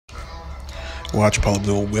Watch Paula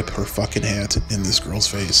Abdul whip her fucking hat in this girl's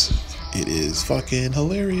face. It is fucking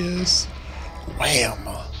hilarious. Wham!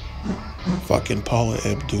 Fucking Paula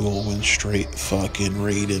Abdul went straight fucking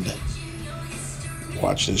raided.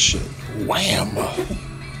 Watch this shit. Wham!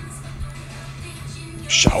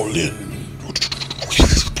 Shaolin.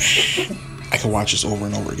 I can watch this over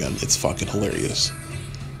and over again. It's fucking hilarious.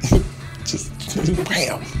 Just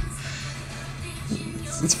wham!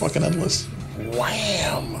 It's fucking endless.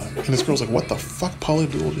 Wham! And this girl's like, what the fuck? Paula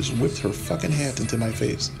Abdul just whipped her fucking hat into my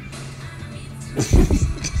face.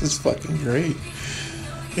 This is fucking great.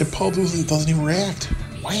 And Paula Abdul doesn't even react.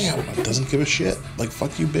 Wham! Doesn't give a shit. Like,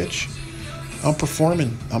 fuck you, bitch. I'm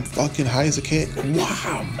performing. I'm fucking high as a kite.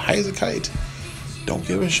 Wow, I'm high as a kite. Don't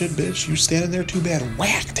give a shit, bitch. You standing there too bad.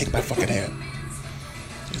 Whack! Take my fucking hat.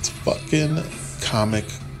 It's fucking comic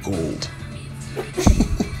gold.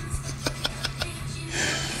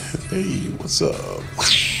 Hey, what's up?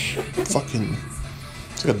 Fucking,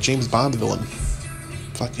 it's like a James Bond villain.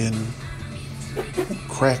 Fucking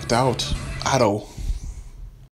cracked out Otto.